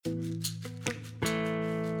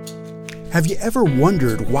Have you ever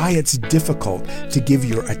wondered why it's difficult to give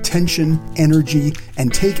your attention, energy,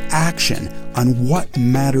 and take action on what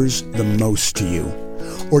matters the most to you,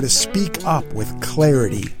 or to speak up with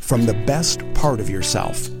clarity from the best part of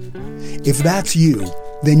yourself? If that's you,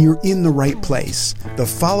 then you're in the right place. The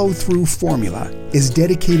follow-through formula is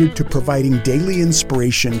dedicated to providing daily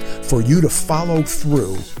inspiration for you to follow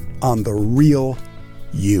through on the real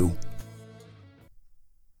you.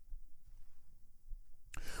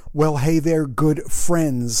 Well, hey there, good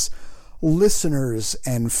friends, listeners,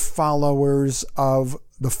 and followers of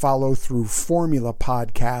the Follow Through Formula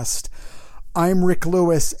podcast. I'm Rick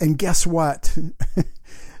Lewis, and guess what?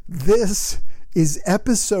 This is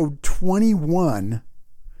episode 21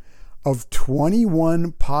 of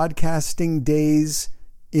 21 podcasting days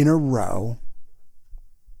in a row,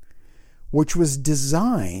 which was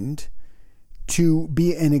designed to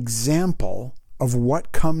be an example of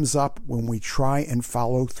what comes up when we try and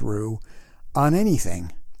follow through on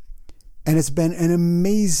anything. And it's been an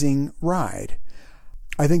amazing ride.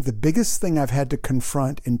 I think the biggest thing I've had to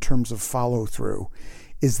confront in terms of follow through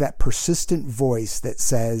is that persistent voice that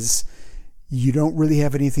says, you don't really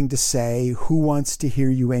have anything to say. Who wants to hear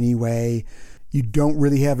you anyway? You don't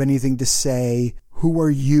really have anything to say. Who are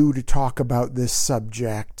you to talk about this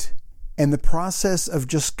subject? And the process of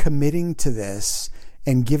just committing to this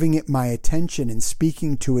and giving it my attention and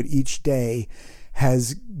speaking to it each day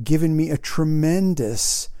has given me a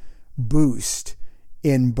tremendous boost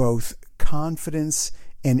in both confidence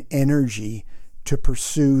and energy to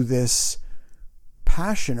pursue this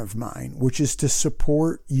passion of mine, which is to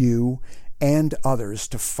support you and others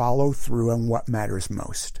to follow through on what matters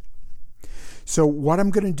most. So what I'm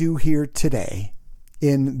going to do here today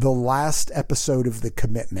in the last episode of The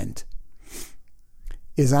Commitment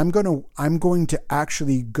is I'm going to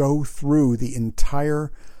actually go through the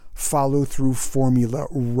entire follow-through formula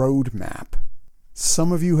roadmap.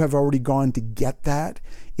 Some of you have already gone to get that.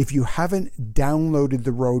 If you haven't downloaded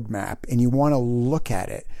the roadmap and you want to look at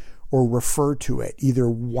it or refer to it, either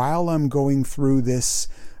while I'm going through this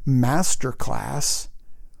MASTERCLASS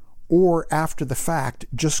or after the fact,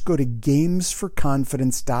 just go to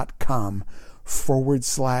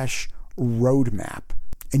gamesforconfidence.com/roadmap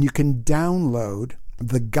and you can download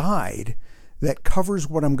the guide that covers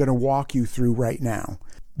what I'm going to walk you through right now.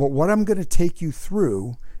 But what I'm going to take you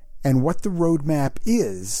through and what the roadmap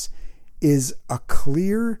is a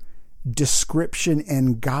clear description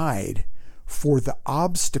and guide for the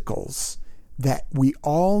obstacles that we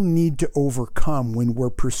all need to overcome when we're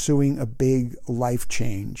pursuing a big life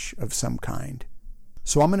change of some kind.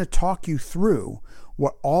 So I'm going to talk you through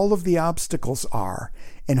what all of the obstacles are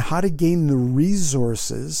and how to gain the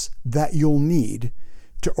resources that you'll need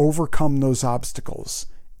to overcome those obstacles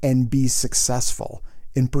and be successful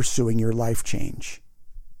in pursuing your life change.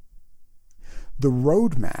 The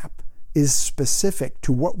roadmap is specific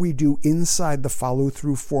to what we do inside the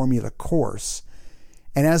follow-through formula course.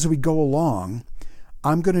 And as we go along,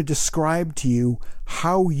 I'm going to describe to you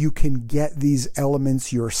how you can get these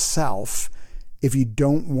elements yourself if you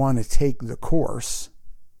don't want to take the course.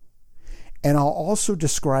 And I'll also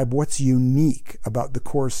describe what's unique about the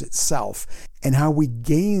course itself and how we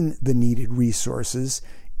gain the needed resources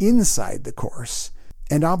inside the course.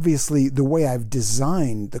 And obviously, the way I've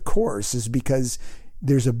designed the course is because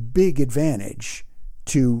there's a big advantage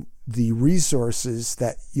to the resources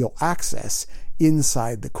that you'll access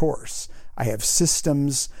inside the course. I have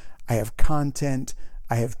systems, I have content,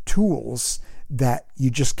 I have tools that you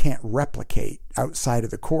just can't replicate outside of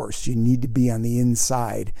the course. You need to be on the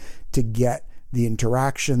inside to get the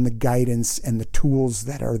interaction, the guidance, and the tools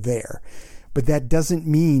that are there. But that doesn't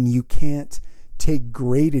mean you can't take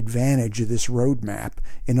great advantage of this roadmap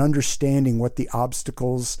in understanding what the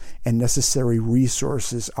obstacles and necessary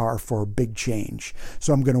resources are for a big change.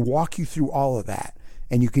 So I'm going to walk you through all of that,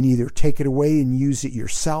 and you can either take it away and use it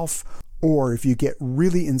yourself, or if you get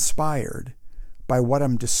really inspired by what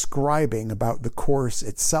I'm describing about the course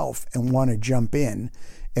itself and want to jump in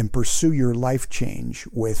and pursue your life change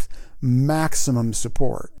with maximum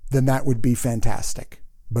support, then that would be fantastic.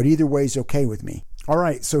 But either way is okay with me. All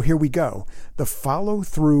right, so here we go. The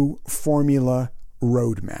follow-through formula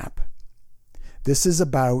roadmap. This is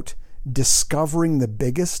about discovering the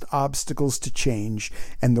biggest obstacles to change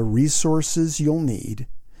and the resources you'll need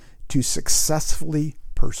to successfully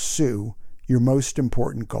pursue your most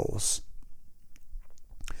important goals.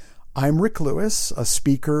 I'm Rick Lewis, a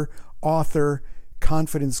speaker, author,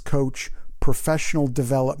 confidence coach, professional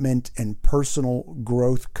development, and personal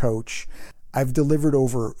growth coach. I've delivered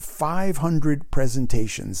over 500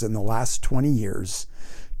 presentations in the last 20 years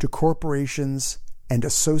to corporations and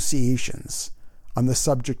associations on the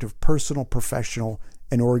subject of personal, professional,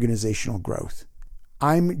 and organizational growth.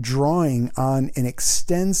 I'm drawing on an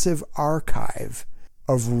extensive archive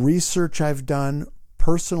of research I've done,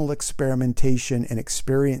 personal experimentation and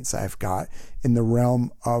experience I've got in the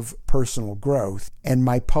realm of personal growth, and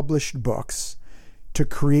my published books to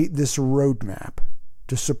create this roadmap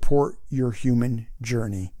to support your human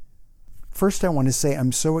journey. First, I want to say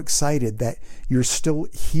I'm so excited that you're still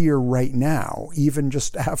here right now, even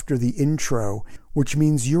just after the intro, which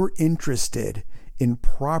means you're interested in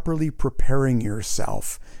properly preparing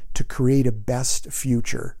yourself to create a best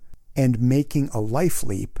future and making a life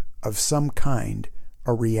leap of some kind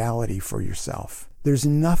a reality for yourself. There's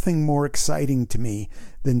nothing more exciting to me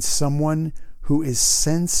than someone who is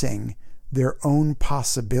sensing their own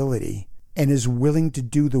possibility and is willing to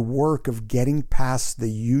do the work of getting past the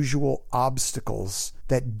usual obstacles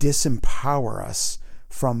that disempower us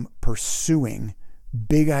from pursuing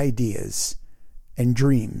big ideas and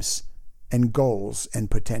dreams and goals and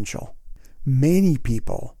potential. Many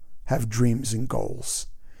people have dreams and goals,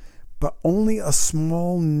 but only a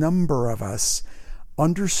small number of us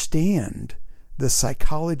understand the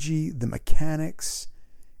psychology, the mechanics,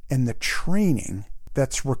 and the training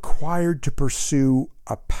that's required to pursue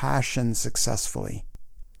a passion successfully.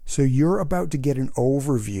 So you're about to get an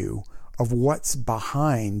overview of what's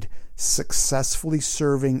behind successfully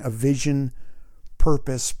serving a vision,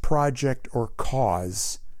 purpose, project, or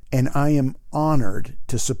cause, and I am honored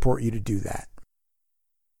to support you to do that.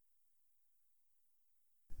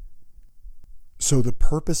 So the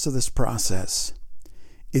purpose of this process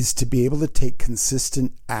is to be able to take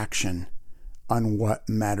consistent action on what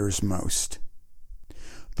matters most.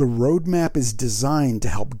 The roadmap is designed to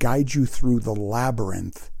help guide you through the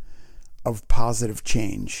labyrinth of positive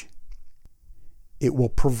change. It will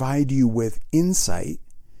provide you with insight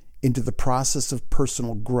into the process of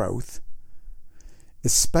personal growth,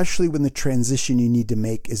 especially when the transition you need to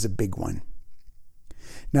make is a big one.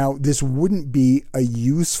 Now, this wouldn't be a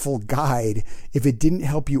useful guide if it didn't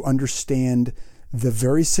help you understand the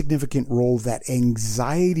very significant role that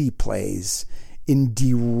anxiety plays in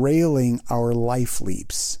derailing our life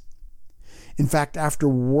leaps. In fact, after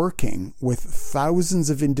working with thousands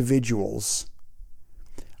of individuals,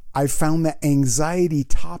 I've found that anxiety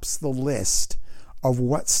tops the list of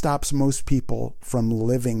what stops most people from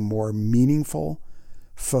living more meaningful,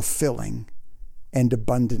 fulfilling, and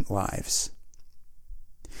abundant lives.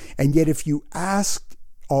 And yet, if you ask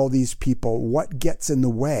all these people what gets in the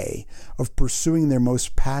way of pursuing their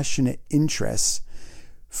most passionate interests,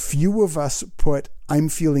 few of us put "I'm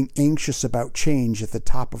feeling anxious about change" at the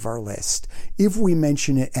top of our list, if we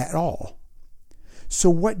mention it at all. So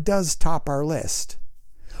what does top our list?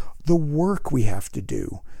 The work we have to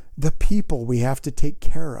do, the people we have to take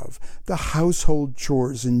care of, the household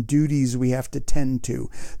chores and duties we have to tend to,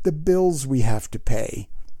 the bills we have to pay.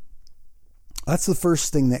 That's the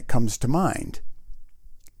first thing that comes to mind.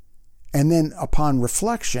 And then upon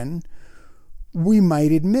reflection, we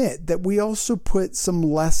might admit that we also put some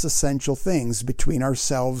less essential things between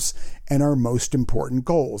ourselves and our most important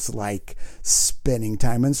goals, like spending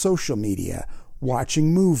time on social media,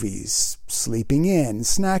 watching movies, sleeping in,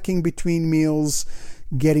 snacking between meals,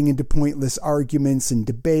 getting into pointless arguments and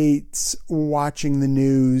debates, watching the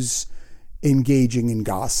news, engaging in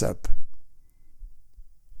gossip.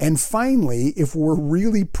 And finally, if we're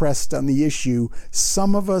really pressed on the issue,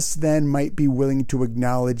 some of us then might be willing to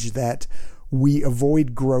acknowledge that we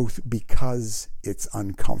avoid growth because it's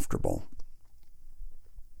uncomfortable.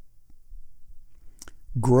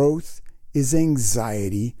 Growth is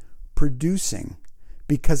anxiety producing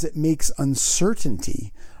because it makes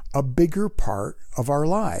uncertainty a bigger part of our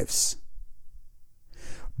lives.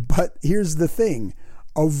 But here's the thing,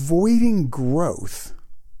 avoiding growth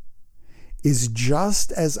is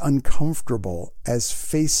just as uncomfortable as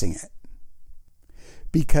facing it,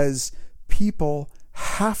 because people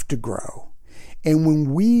have to grow. And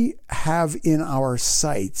when we have in our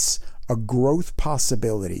sights a growth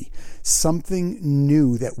possibility, something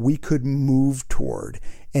new that we could move toward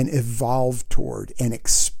and evolve toward and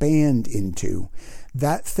expand into,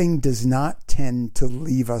 that thing does not tend to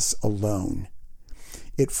leave us alone.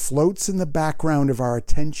 It floats in the background of our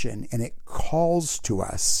attention and it calls to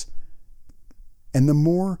us. And the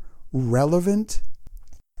more relevant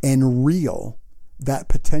and real that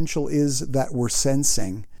potential is that we're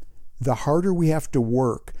sensing, the harder we have to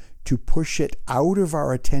work to push it out of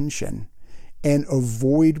our attention and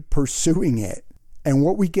avoid pursuing it. And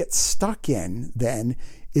what we get stuck in then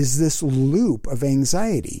is this loop of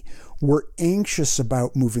anxiety. We're anxious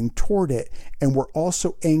about moving toward it, and we're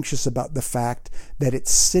also anxious about the fact that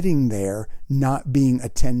it's sitting there not being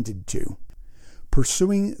attended to.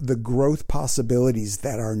 Pursuing the growth possibilities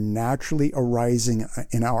that are naturally arising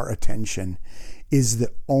in our attention is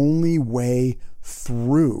the only way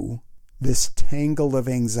through this tangle of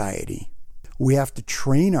anxiety. We have to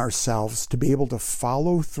train ourselves to be able to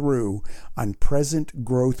follow through on present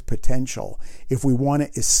growth potential if we want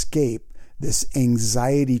to escape this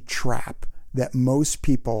anxiety trap that most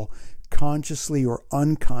people consciously or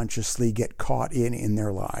unconsciously get caught in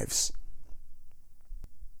their lives.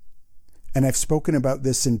 And I've spoken about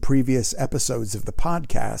this in previous episodes of the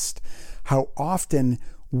podcast, how often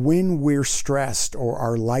when we're stressed or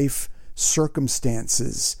our life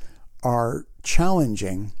circumstances are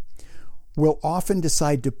challenging, we'll often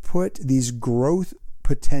decide to put these growth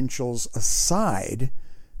potentials aside,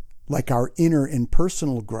 like our inner and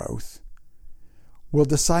personal growth. We'll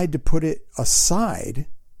decide to put it aside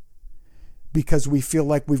because we feel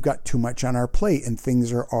like we've got too much on our plate and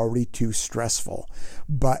things are already too stressful.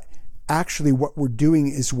 But actually what we're doing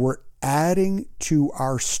is we're adding to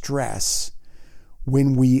our stress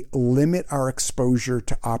when we limit our exposure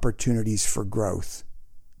to opportunities for growth.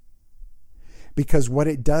 Because what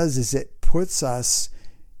it does is it puts us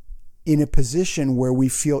in a position where we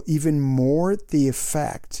feel even more the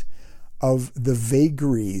effect of the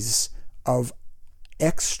vagaries of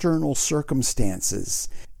external circumstances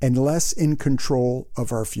and less in control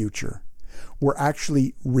of our future. We're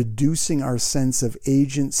actually reducing our sense of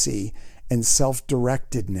agency and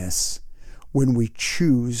self-directedness when we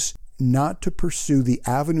choose not to pursue the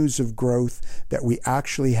avenues of growth that we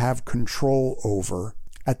actually have control over,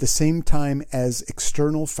 at the same time as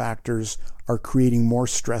external factors are creating more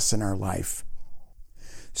stress in our life.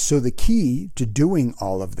 So the key to doing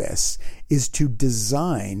all of this is to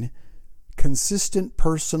design consistent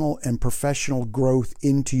personal and professional growth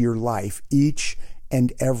into your life each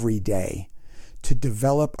and every day, to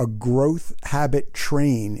develop a growth habit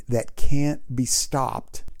train that can't be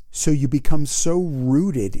stopped, so you become so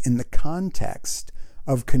rooted in the context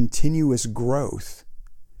of continuous growth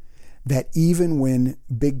that even when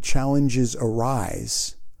big challenges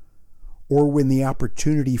arise, or when the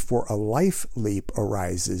opportunity for a life leap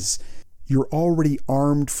arises, you're already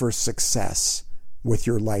armed for success with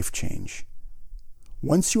your life change.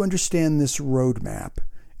 Once you understand this roadmap,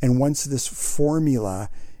 and once this formula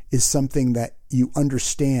is something that you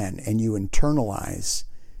understand and you internalize,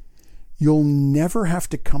 you'll never have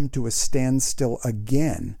to come to a standstill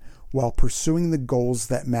again while pursuing the goals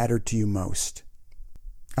that matter to you most.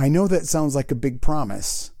 I know that sounds like a big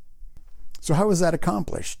promise. So how is that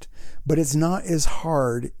accomplished? But it's not as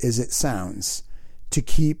hard as it sounds to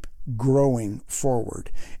keep growing forward.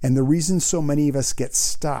 And the reason so many of us get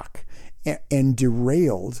stuck and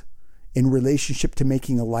derailed in relationship to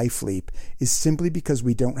making a life leap is simply because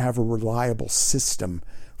we don't have a reliable system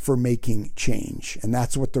for making change. And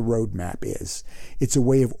that's what the roadmap is. It's a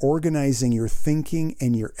way of organizing your thinking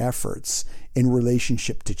and your efforts in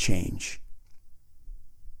relationship to change.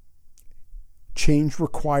 Change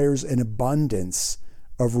requires an abundance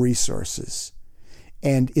of resources.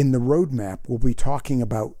 And in the roadmap, we'll be talking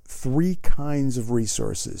about 3 kinds of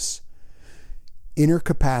resources. Inner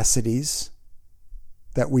capacities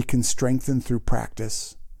that we can strengthen through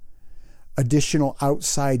practice, additional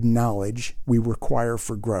outside knowledge we require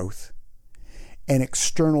for growth, and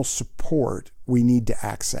external support we need to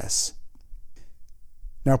access.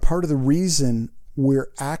 Now, part of the reason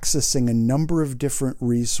we're accessing a number of different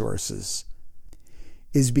resources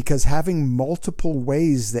is because having multiple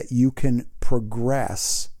ways that you can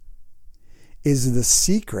progress is the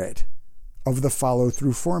secret of the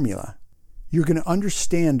follow-through formula. You're going to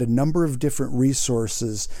understand a number of different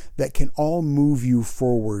resources that can all move you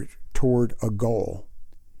forward toward a goal.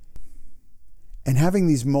 And having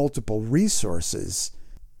these multiple resources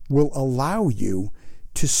will allow you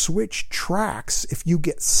to switch tracks. If you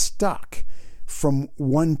get stuck from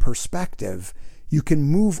one perspective, you can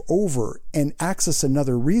move over and access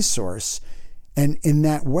another resource, and in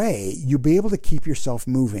that way, you'll be able to keep yourself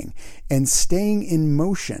moving and staying in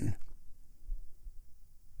motion,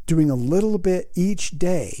 doing a little bit each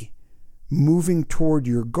day, moving toward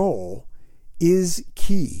your goal is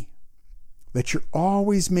key, that you're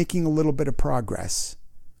always making a little bit of progress.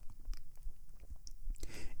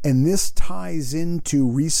 And this ties into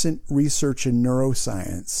recent research in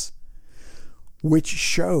neuroscience, which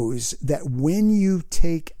shows that when you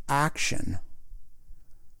take action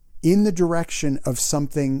in the direction of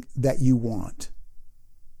something that you want,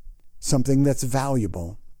 something that's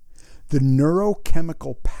valuable, the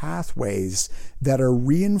neurochemical pathways that are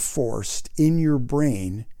reinforced in your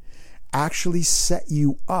brain actually set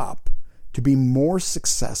you up to be more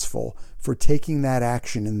successful for taking that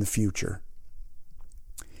action in the future.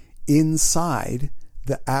 inside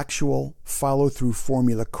the actual follow-through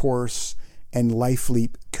formula course and Life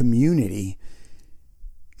Leap community,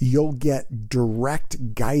 you'll get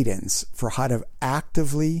direct guidance for how to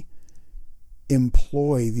actively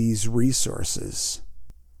employ these resources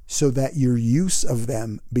so that your use of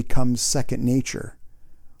them becomes second nature.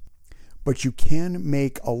 But you can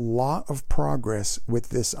make a lot of progress with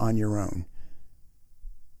this on your own.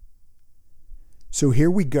 So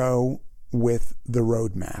here we go with the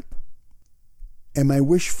roadmap. And my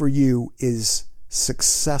wish for you is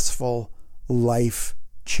successful life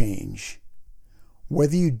change.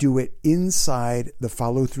 Whether you do it inside the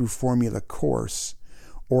follow-through formula course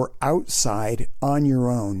or outside on your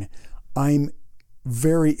own, I'm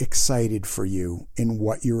very excited for you in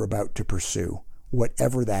what you're about to pursue,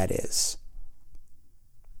 whatever that is.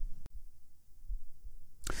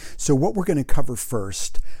 So what we're going to cover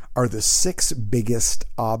first are the 6 biggest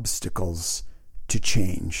obstacles to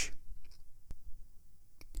change.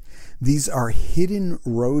 These are hidden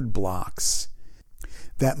roadblocks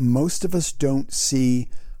that most of us don't see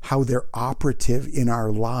how they're operative in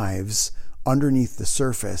our lives underneath the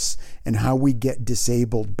surface and how we get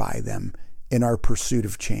disabled by them in our pursuit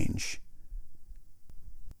of change.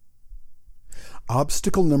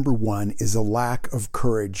 Obstacle number 1 is a lack of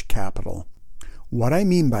courage capital. What I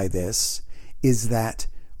mean by this is that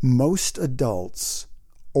most adults,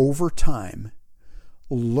 over time,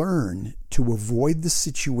 learn to avoid the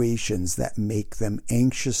situations that make them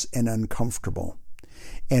anxious and uncomfortable.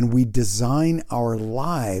 And we design our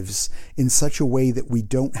lives in such a way that we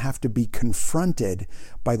don't have to be confronted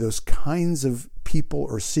by those kinds of people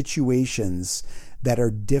or situations that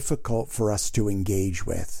are difficult for us to engage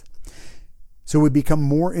with. So we become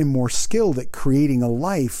more and more skilled at creating a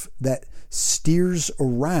life that steers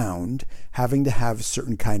around having to have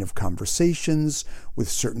certain kind of conversations with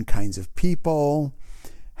certain kinds of people,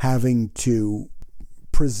 having to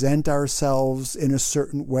present ourselves in a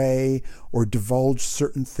certain way or divulge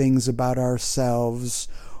certain things about ourselves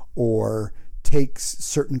or take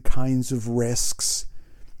certain kinds of risks.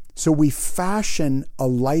 So we fashion a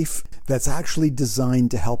life that's actually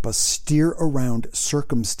designed to help us steer around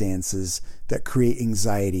circumstances that create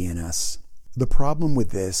anxiety in us. The problem with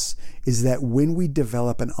this is that when we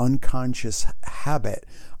develop an unconscious habit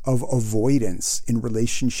of avoidance in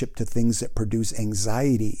relationship to things that produce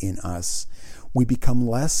anxiety in us, we become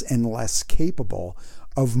less and less capable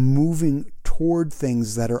of moving toward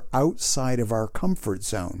things that are outside of our comfort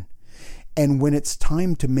zone. And when it's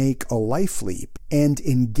time to make a life leap and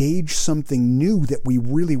engage something new that we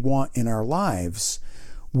really want in our lives,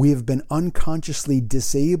 we have been unconsciously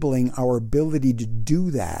disabling our ability to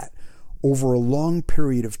do that over a long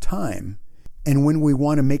period of time. And when we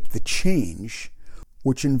want to make the change,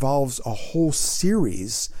 which involves a whole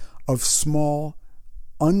series of small,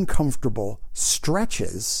 uncomfortable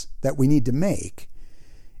stretches that we need to make,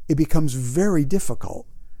 it becomes very difficult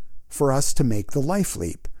for us to make the life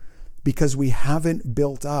leap because we haven't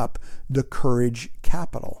built up the courage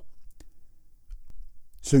capital.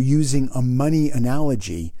 So using a money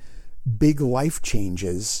analogy, big life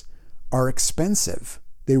changes are expensive.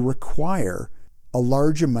 They require a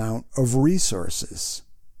large amount of resources.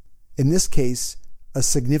 In this case, a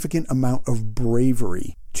significant amount of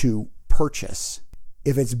bravery to purchase.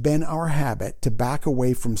 If it's been our habit to back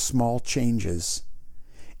away from small changes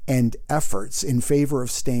and efforts in favor of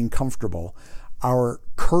staying comfortable, our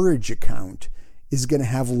courage account is going to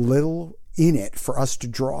have little in it for us to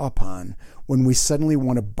draw upon when we suddenly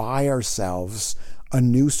want to buy ourselves a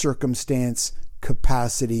new circumstance,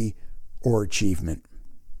 capacity, or achievement.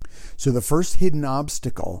 So the first hidden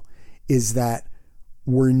obstacle is that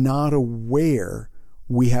we're not aware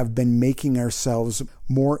we have been making ourselves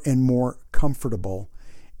more and more comfortable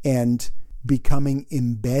and becoming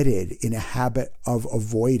embedded in a habit of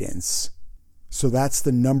avoidance. So that's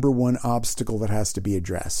the number 1 obstacle that has to be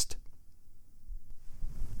addressed.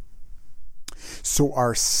 So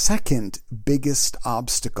our second biggest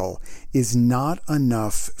obstacle is not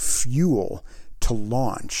enough fuel to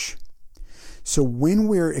launch. So when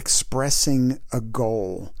we're expressing a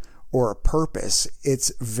goal or a purpose,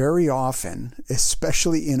 it's very often,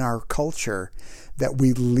 especially in our culture, that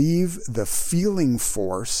we leave the feeling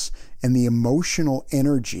force and the emotional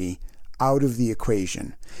energy out of the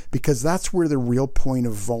equation, because that's where the real point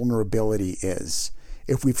of vulnerability is.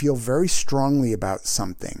 If we feel very strongly about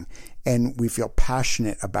something and we feel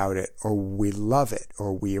passionate about it, or we love it,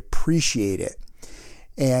 or we appreciate it,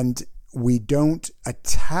 and we don't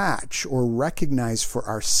attach or recognize for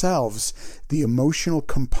ourselves the emotional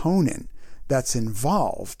component that's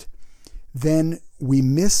involved, then we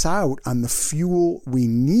miss out on the fuel we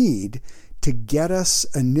need to get us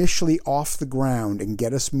initially off the ground and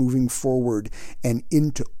get us moving forward and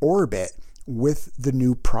into orbit with the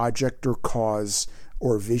new project or cause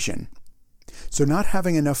or vision. So not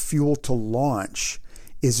having enough fuel to launch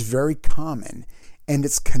is very common, and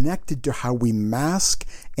it's connected to how we mask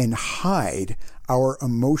and hide our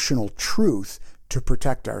emotional truth to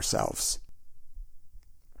protect ourselves.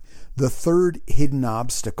 The third hidden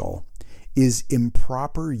obstacle is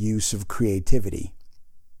improper use of creativity.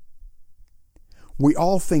 We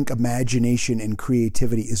all think imagination and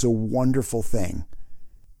creativity is a wonderful thing.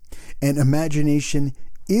 And imagination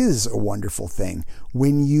is a wonderful thing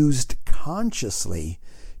when used consciously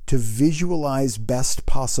to visualize best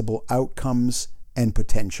possible outcomes and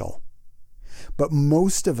potential. But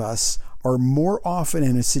most of us are more often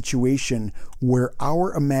in a situation where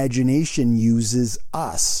our imagination uses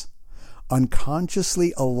us,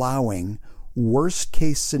 unconsciously allowing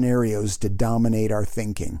worst-case scenarios to dominate our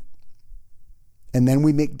thinking. And then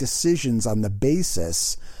we make decisions on the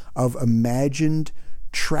basis of imagined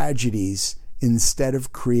tragedies instead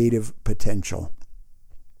of creative potential.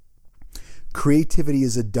 Creativity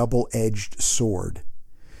is a double-edged sword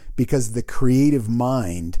because the creative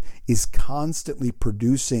mind is constantly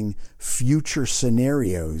producing future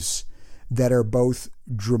scenarios that are both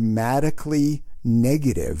dramatically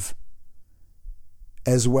negative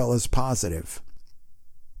as well as positive.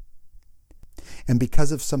 And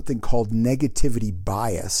because of something called negativity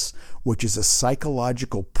bias, which is a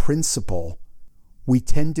psychological principle, we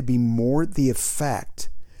tend to be more the effect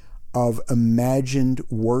of imagined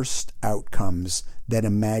worst outcomes than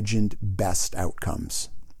imagined best outcomes.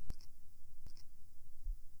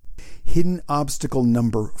 Hidden obstacle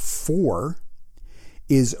number 4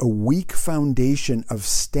 is a weak foundation of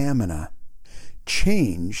stamina.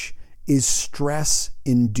 Change is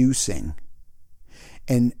stress-inducing,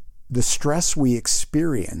 and the stress we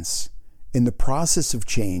experience in the process of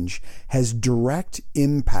change has direct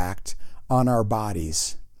impact on our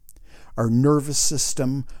bodies. Our nervous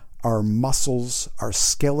system, our muscles, our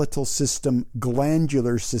skeletal system,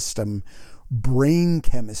 glandular system, brain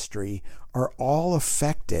chemistry are all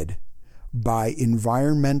affected by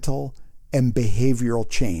environmental and behavioral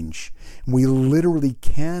change. We literally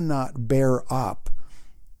cannot bear up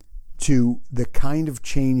to the kind of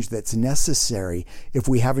change that's necessary if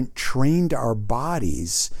we haven't trained our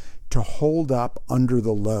bodies to hold up under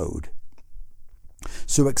the load.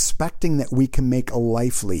 So expecting that we can make a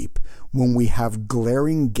life leap when we have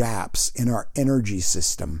glaring gaps in our energy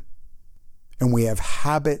system and we have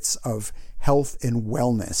habits of health and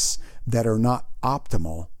wellness that are not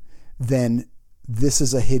optimal, then this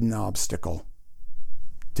is a hidden obstacle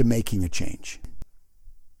to making a change.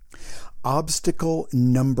 Obstacle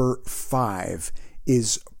number 5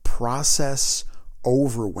 is process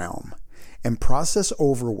overwhelm. And process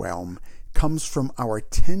overwhelm comes from our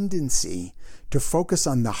tendency to focus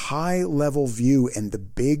on the high-level view and the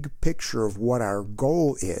big picture of what our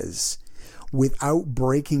goal is without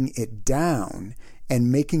breaking it down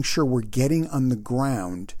and making sure we're getting on the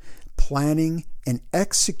ground, planning and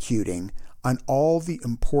executing on all the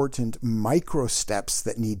important micro steps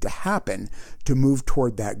that need to happen to move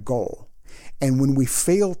toward that goal. And when we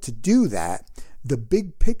fail to do that, the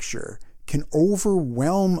big picture can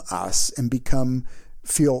overwhelm us and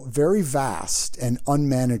feel very vast and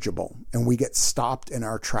unmanageable, and we get stopped in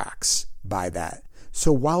our tracks by that.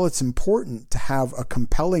 So while it's important to have a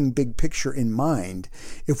compelling big picture in mind,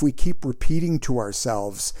 if we keep repeating to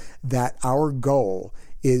ourselves that our goal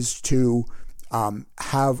is to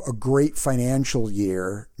have a great financial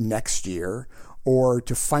year next year, or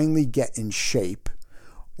to finally get in shape,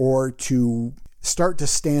 or to start to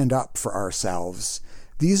stand up for ourselves,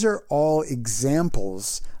 these are all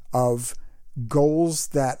examples of goals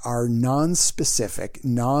that are non-specific,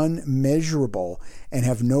 non-measurable, and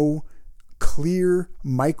have no clear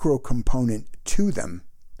micro component to them.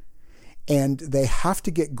 And they have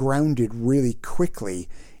to get grounded really quickly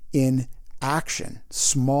in action,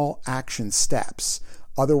 small action steps.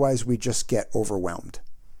 Otherwise, we just get overwhelmed.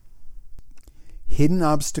 Hidden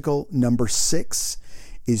obstacle number 6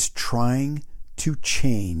 is trying to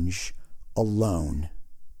change alone.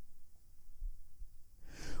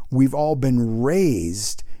 We've all been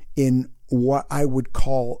raised in what I would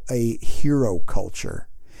call a hero culture.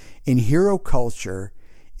 In hero culture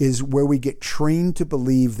is where we get trained to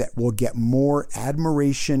believe that we'll get more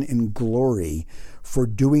admiration and glory for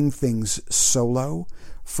doing things solo,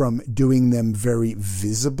 from doing them very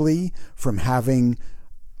visibly, from having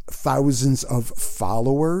thousands of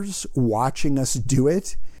followers watching us do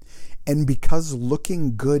it. And because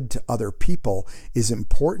looking good to other people is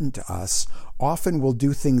important to us, often we'll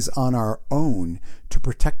do things on our own to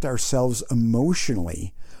protect ourselves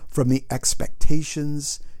emotionally from the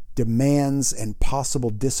expectations, demands, and possible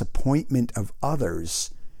disappointment of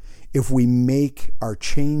others if we make our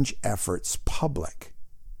change efforts public.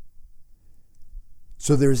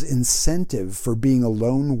 So there's incentive for being a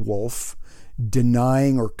lone wolf,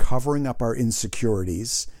 denying or covering up our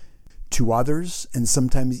insecurities to others and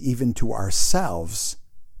sometimes even to ourselves.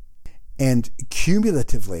 And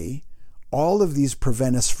cumulatively, all of these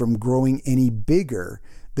prevent us from growing any bigger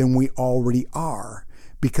than we already are,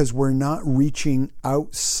 because we're not reaching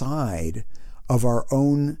outside of our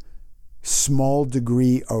own small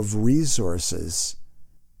degree of resources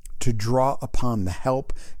to draw upon the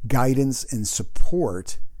help, guidance, and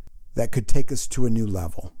support that could take us to a new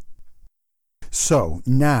level. So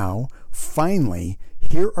now, finally,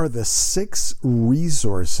 here are the 6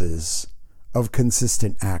 resources of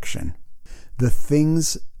consistent action. The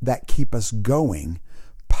things that keep us going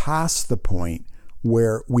past the point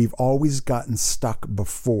where we've always gotten stuck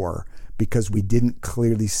before because we didn't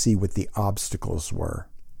clearly see what the obstacles were.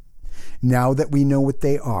 Now that we know what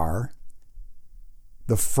they are,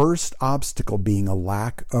 the first obstacle being a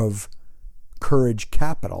lack of courage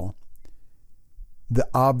capital, the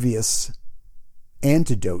obvious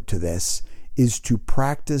antidote to this is to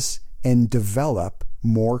practice and develop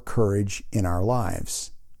more courage in our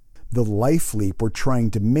lives. The life leap we're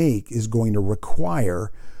trying to make is going to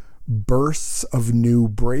require bursts of new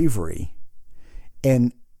bravery.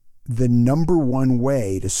 And the number one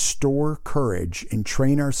way to store courage and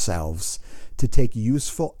train ourselves to take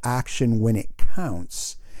useful action when it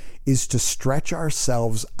counts is to stretch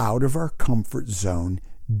ourselves out of our comfort zone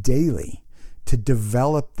daily, to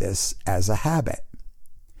develop this as a habit.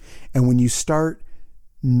 And when you start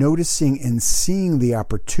noticing and seeing the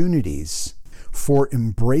opportunities for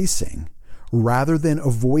embracing rather than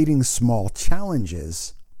avoiding small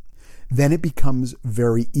challenges, then it becomes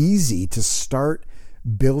very easy to start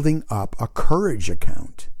building up a courage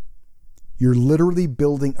account. You're literally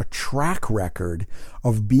building a track record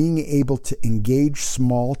of being able to engage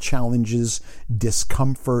small challenges,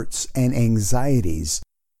 discomforts, and anxieties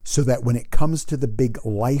so that when it comes to the big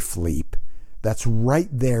life leap, that's right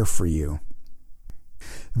there for you.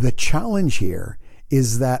 The challenge here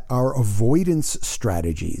is that our avoidance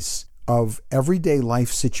strategies of everyday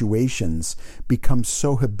life situations become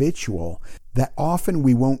so habitual that often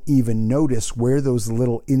we won't even notice where those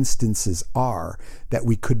little instances are that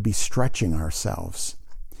we could be stretching ourselves.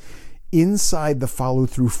 Inside the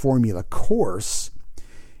follow-through formula course,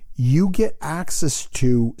 you get access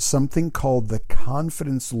to something called the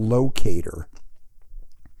confidence locator.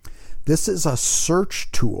 This is a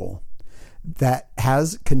search tool that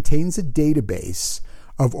contains a database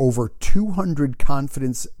of over 200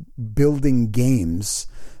 confidence building games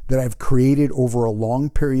that I've created over a long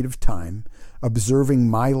period of time, observing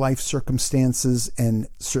my life circumstances and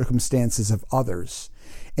circumstances of others,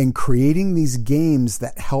 and creating these games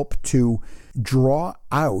that help to draw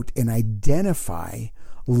out and identify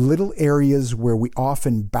little areas where we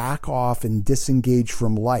often back off and disengage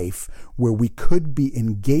from life, where we could be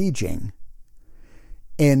engaging.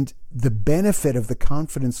 And the benefit of the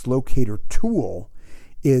confidence locator tool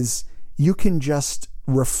is you can just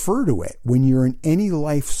refer to it when you're in any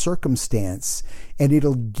life circumstance, and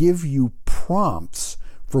it'll give you prompts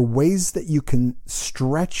for ways that you can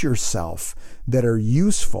stretch yourself that are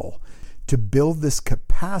useful to build this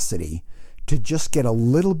capacity to just get a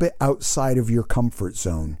little bit outside of your comfort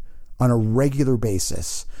zone on a regular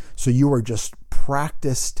basis. So you are just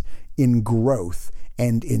practiced in growth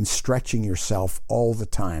and in stretching yourself all the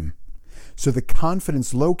time. So the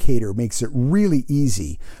confidence locator makes it really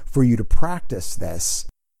easy for you to practice this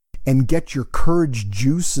and get your courage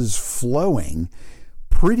juices flowing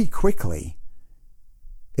pretty quickly.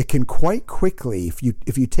 It can quite quickly,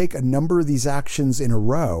 if you take a number of these actions in a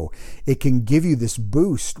row, it can give you this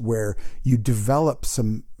boost where you develop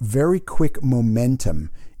some very quick momentum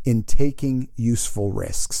in taking useful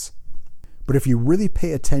risks. But if you really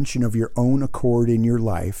pay attention of your own accord in your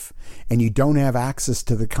life and you don't have access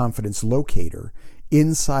to the confidence locator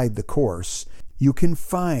inside the course, you can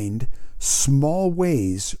find small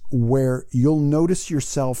ways where you'll notice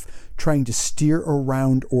yourself trying to steer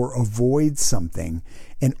around or avoid something,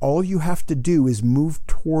 and all you have to do is move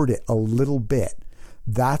toward it a little bit.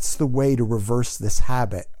 That's the way to reverse this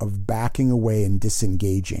habit of backing away and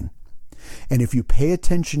disengaging. And if you pay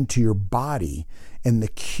attention to your body and the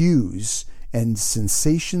cues and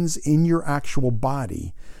sensations in your actual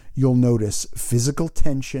body, you'll notice physical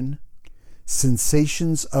tension,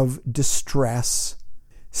 sensations of distress,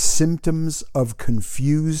 symptoms of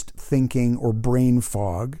confused thinking or brain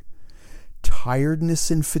fog, tiredness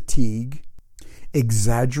and fatigue,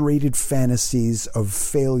 exaggerated fantasies of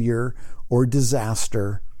failure or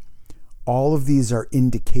disaster. All of these are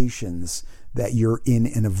indications that you're in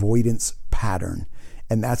an avoidance pattern.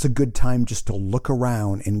 And that's a good time just to look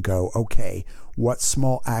around and go, okay, what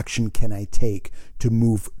small action can I take to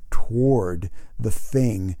move toward the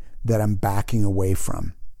thing that I'm backing away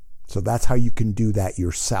from? So that's how you can do that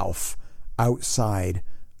yourself outside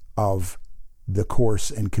of the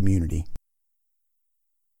course and community.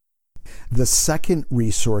 The second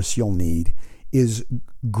resource you'll need is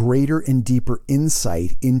greater and deeper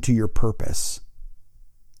insight into your purpose.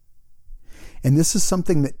 And this is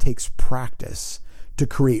something that takes practice to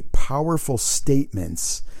create powerful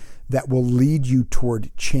statements that will lead you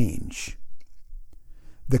toward change.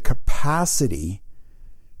 The capacity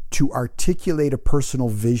to articulate a personal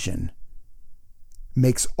vision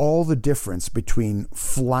makes all the difference between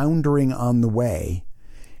floundering on the way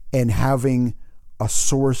and having a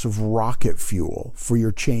source of rocket fuel for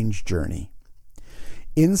your change journey.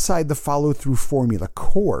 Inside the Follow-Through Formula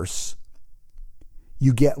course,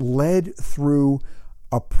 you get led through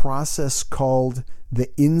a process called the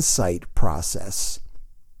insight process,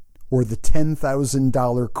 or the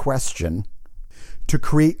 $10,000 question, to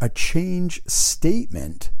create a change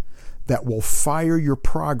statement that will fire your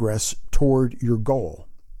progress toward your goal.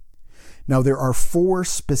 Now, there are 4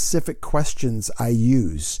 specific questions I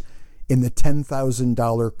use in the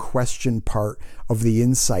 $10,000 question part of the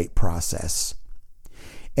insight process.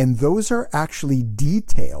 And those are actually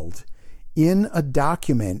detailed in a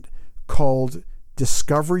document called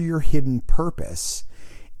Discover Your Hidden Purpose.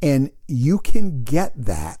 And you can get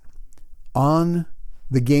that on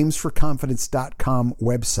the gamesforconfidence.com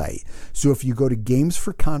website. So if you go to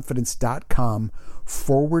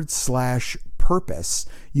gamesforconfidence.com/purpose,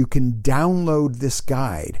 you can download this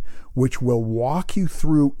guide, which will walk you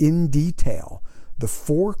through in detail the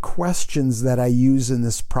 4 questions that I use in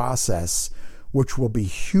this process, which will be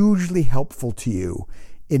hugely helpful to you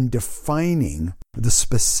in defining the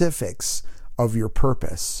specifics of your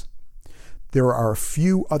purpose. There are a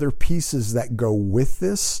few other pieces that go with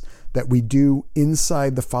this that we do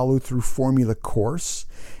inside the Follow-Through Formula course,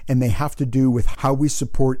 and they have to do with how we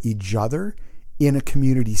support each other in a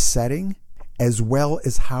community setting, as well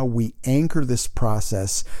as how we anchor this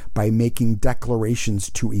process by making declarations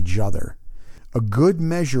to each other. A good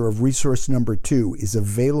measure of resource number 2 is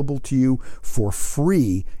available to you for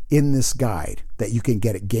free in this guide that you can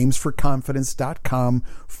get at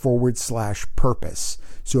gamesforconfidence.com/purpose.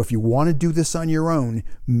 So if you want to do this on your own,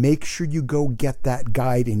 make sure you go get that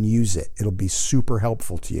guide and use it. It'll be super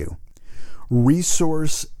helpful to you.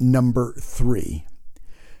 Resource number 3,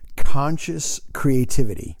 conscious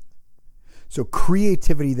creativity. So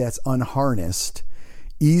creativity that's unharnessed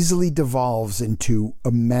easily devolves into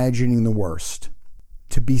imagining the worst.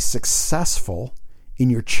 To be successful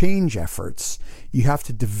in your change efforts, you have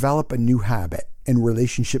to develop a new habit in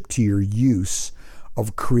relationship to your use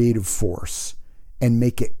of creative force and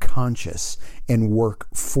make it conscious and work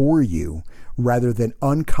for you rather than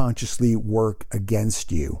unconsciously work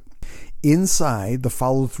against you. Inside the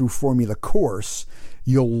Follow-Through Formula course,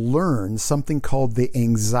 you'll learn something called the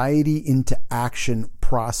Anxiety into Action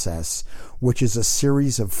process, which is a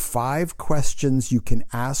series of 5 questions you can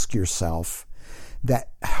ask yourself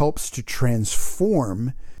that helps to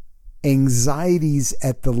transform anxieties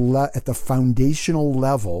at the foundational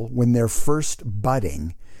level when they're first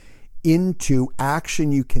budding into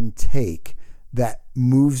action you can take that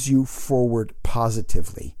moves you forward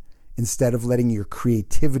positively, instead of letting your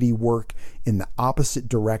creativity work in the opposite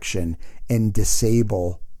direction and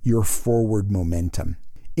disable your forward momentum.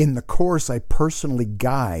 In the course, I personally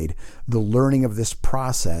guide the learning of this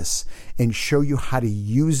process and show you how to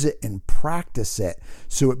use it and practice it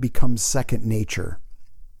so it becomes second nature.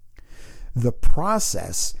 The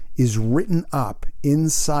process is written up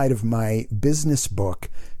inside of my business book,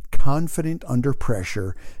 Confident Under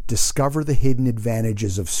Pressure: Discover the Hidden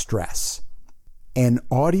Advantages of Stress. An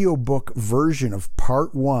audiobook version of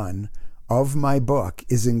part 1 of my book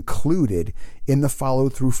is included in the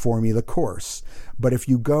Follow-Through Formula course. But if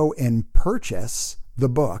you go and purchase the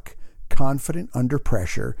book, Confident Under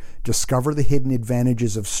Pressure: Discover the Hidden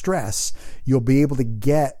Advantages of Stress, you'll be able to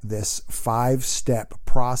get this 5-step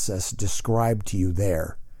process described to you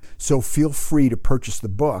there. So feel free to purchase the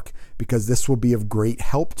book, because this will be of great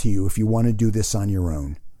help to you if you want to do this on your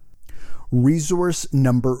own. Resource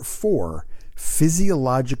number 4,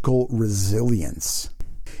 physiological resilience.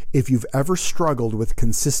 If you've ever struggled with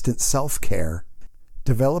consistent self-care,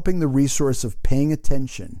 developing the resource of paying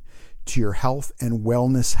attention to your health and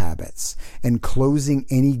wellness habits and closing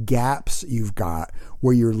any gaps you've got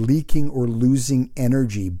where you're leaking or losing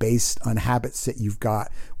energy based on habits that you've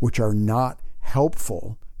got which are not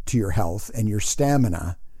helpful to your health and your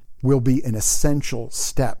stamina will be an essential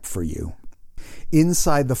step for you.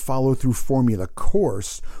 Inside the Follow Through Formula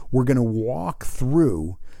course, we're going to walk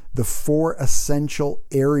through the 4 essential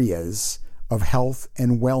areas of health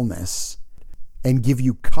and wellness and give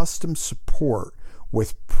you custom support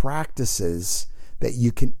with practices that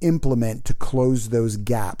you can implement to close those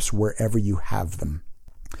gaps wherever you have them.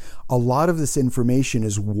 A lot of this information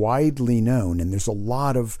is widely known, and there's a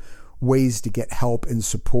lot of ways to get help and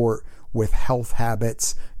support with health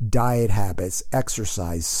habits, diet habits,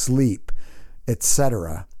 exercise, sleep,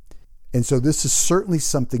 etc. And so this is certainly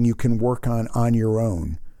something you can work on your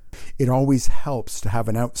own. It always helps to have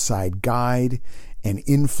an outside guide, an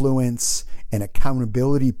influence, an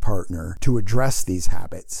accountability partner to address these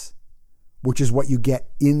habits, which is what you get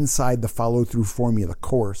inside the Follow Through Formula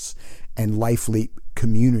course and Life Leap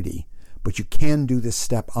community. But you can do this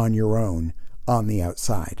step on your own on the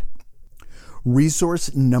outside.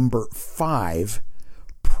 Resource number 5,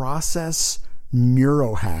 process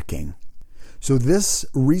neurohacking. So this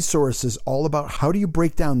resource is all about how do you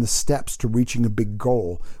break down the steps to reaching a big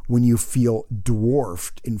goal when you feel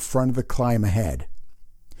dwarfed in front of the climb ahead.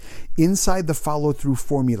 Inside the Follow Through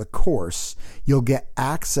Formula course, you'll get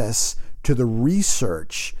access to the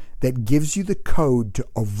research that gives you the code to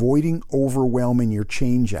avoiding overwhelming your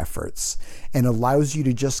change efforts and allows you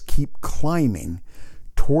to just keep climbing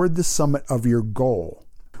toward the summit of your goal.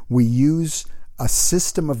 We use a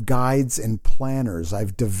system of guides and planners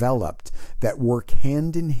I've developed that work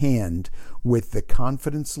hand in hand with the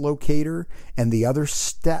confidence locator and the other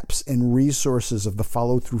steps and resources of the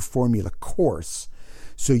Follow Through Formula course.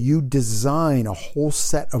 So you design a whole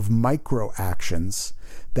set of micro actions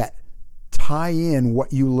that tie in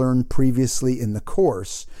what you learned previously in the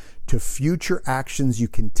course to future actions you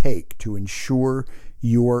can take to ensure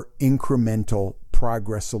your incremental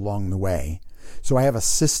progress along the way. So I have a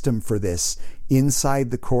system for this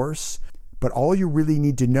inside the course, but all you really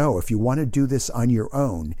need to know if you want to do this on your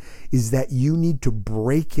own is that you need to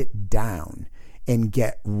break it down and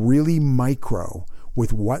get really micro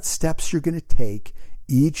with what steps you're going to take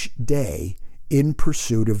each day in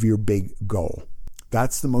pursuit of your big goal.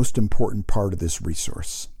 That's the most important part of this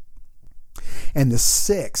resource. And the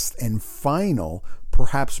 6th and final,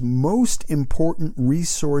 perhaps most important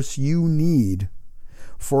resource you need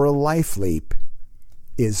for a life leap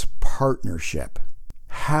is partnership.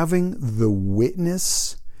 Having the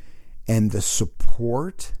witness and the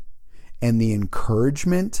support and the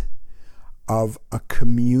encouragement of a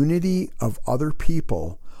community of other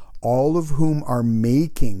people, all of whom are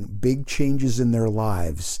making big changes in their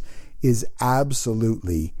lives, is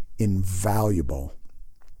absolutely invaluable.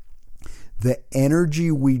 The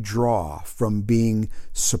energy we draw from being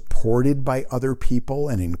supported by other people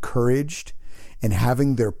and encouraged and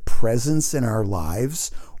having their presence in our lives,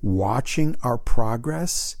 watching our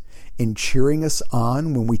progress and cheering us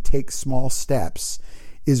on when we take small steps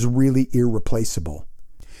is really irreplaceable.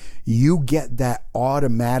 You get that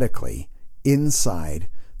automatically inside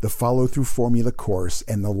the Follow Through Formula course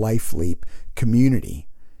and the Life Leap community.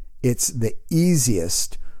 It's the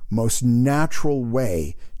easiest, most natural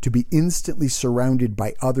way to be instantly surrounded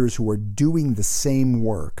by others who are doing the same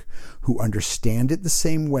work, who understand it the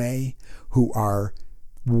same way, who are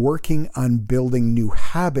working on building new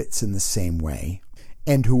habits in the same way,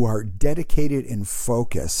 and who are dedicated and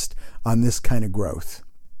focused on this kind of growth.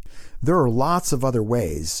 There are lots of other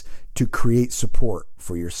ways to create support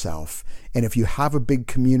for yourself. And if you have a big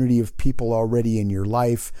community of people already in your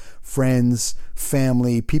life, friends,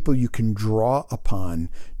 family, people you can draw upon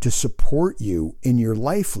to support you in your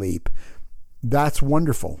life leap, that's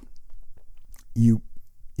wonderful. You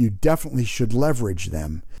definitely should leverage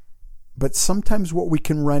them. But sometimes what we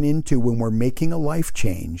can run into when we're making a life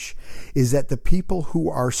change is that the people who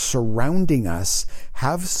are surrounding us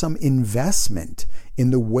have some investment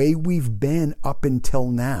in the way we've been up until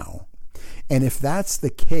now. And if that's the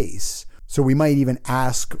case, so we might even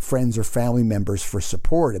ask friends or family members for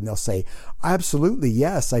support, and they'll say, absolutely,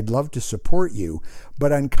 yes, I'd love to support you.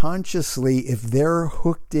 But unconsciously, if they're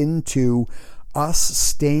hooked into us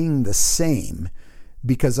staying the same,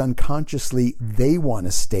 because unconsciously they want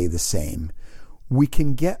to stay the same, we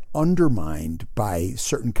can get undermined by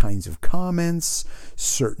certain kinds of comments,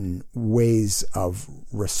 certain ways of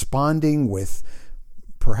responding with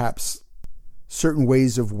perhaps certain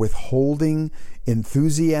ways of withholding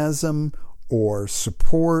enthusiasm or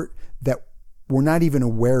support that we're not even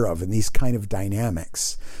aware of in these kind of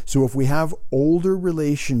dynamics. So if we have older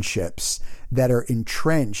relationships that are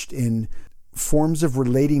entrenched in forms of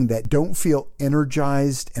relating that don't feel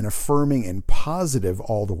energized and affirming and positive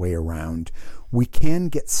all the way around, we can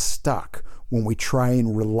get stuck when we try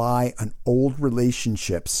and rely on old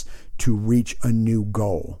relationships to reach a new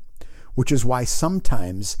goal, which is why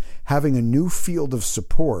sometimes having a new field of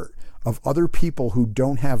support of other people who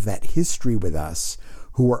don't have that history with us,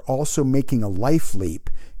 who are also making a life leap,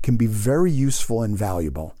 can be very useful and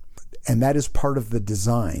valuable. And that is part of the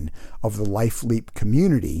design of the Life Leap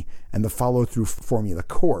community and the Follow Through Formula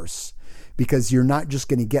course, because you're not just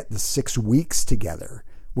going to get the 6 weeks together,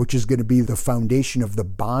 which is going to be the foundation of the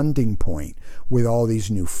bonding point with all these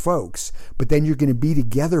new folks, but then you're going to be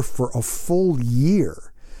together for a full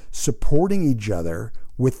year, supporting each other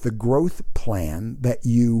with the growth plan that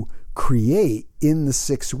you create in the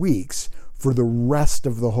 6 weeks for the rest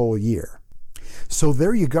of the whole year. So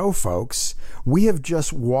there you go, folks. We have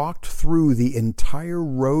just walked through the entire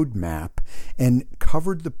roadmap and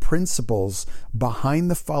covered the principles behind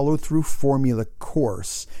the Follow Through Formula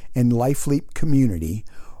course and Life Leap community,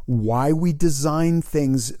 why we design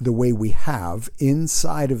things the way we have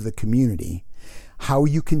inside of the community, how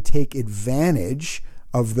you can take advantage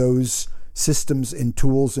of those systems and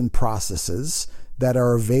tools and processes that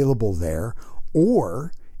are available there,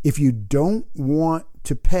 or if you don't want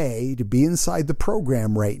to pay to be inside the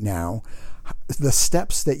program right now, the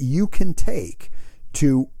steps that you can take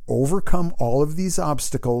to overcome all of these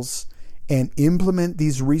obstacles and implement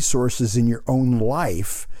these resources in your own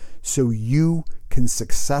life so you can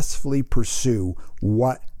successfully pursue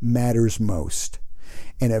what matters most.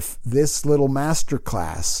 And if this little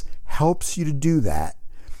masterclass helps you to do that,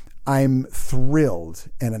 I'm thrilled,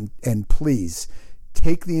 and please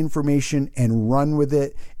take the information and run with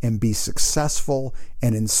it and be successful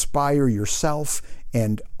and inspire yourself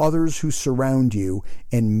and others who surround you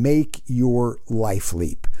and make your life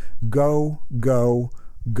leap. Go, go,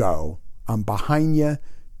 go. I'm behind you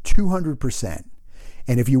 200%.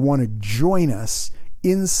 And if you want to join us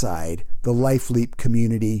inside the Life Leap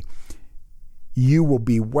community, you will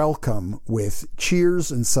be welcome with cheers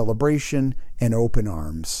and celebration and open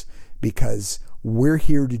arms, because we're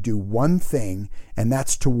here to do one thing, and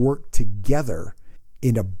that's to work together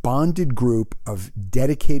in a bonded group of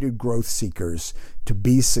dedicated growth seekers to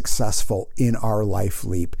be successful in our life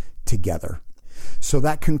leap together. So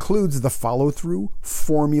that concludes the Follow Through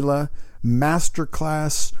Formula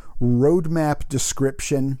Masterclass Roadmap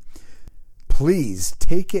description. Please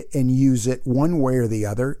take it and use it one way or the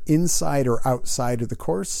other, inside or outside of the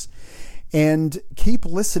course. And keep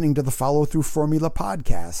listening to the Follow Through Formula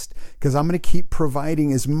podcast, because I'm going to keep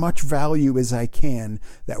providing as much value as I can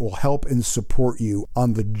that will help and support you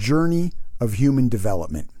on the journey of human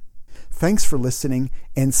development. Thanks for listening.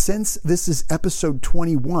 And since this is episode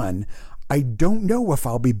 21, I don't know if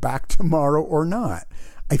I'll be back tomorrow or not.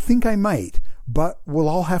 I think I might, but we'll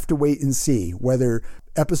all have to wait and see whether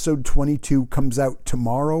episode 22 comes out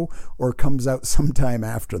tomorrow or comes out sometime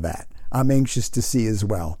after that. I'm anxious to see as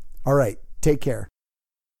well. All right, take care.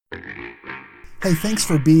 Hey, thanks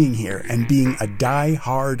for being here and being a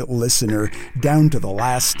die-hard listener down to the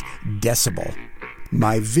last decibel.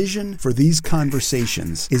 My vision for these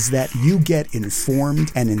conversations is that you get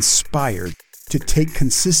informed and inspired to take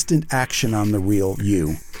consistent action on the real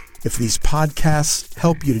you. If these podcasts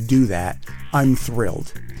help you to do that, I'm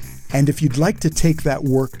thrilled. And if you'd like to take that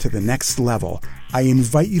work to the next level, I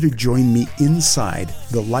invite you to join me inside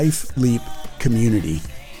the Life Leap community,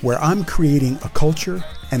 where I'm creating a culture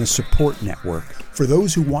and a support network for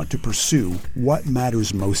those who want to pursue what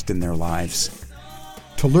matters most in their lives.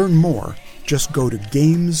 To learn more, just go to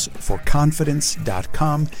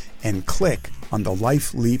gamesforconfidence.com and click on the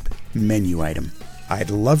Life Leap menu item. I'd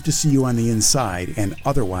love to see you on the inside, and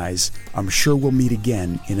otherwise, I'm sure we'll meet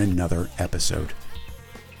again in another episode.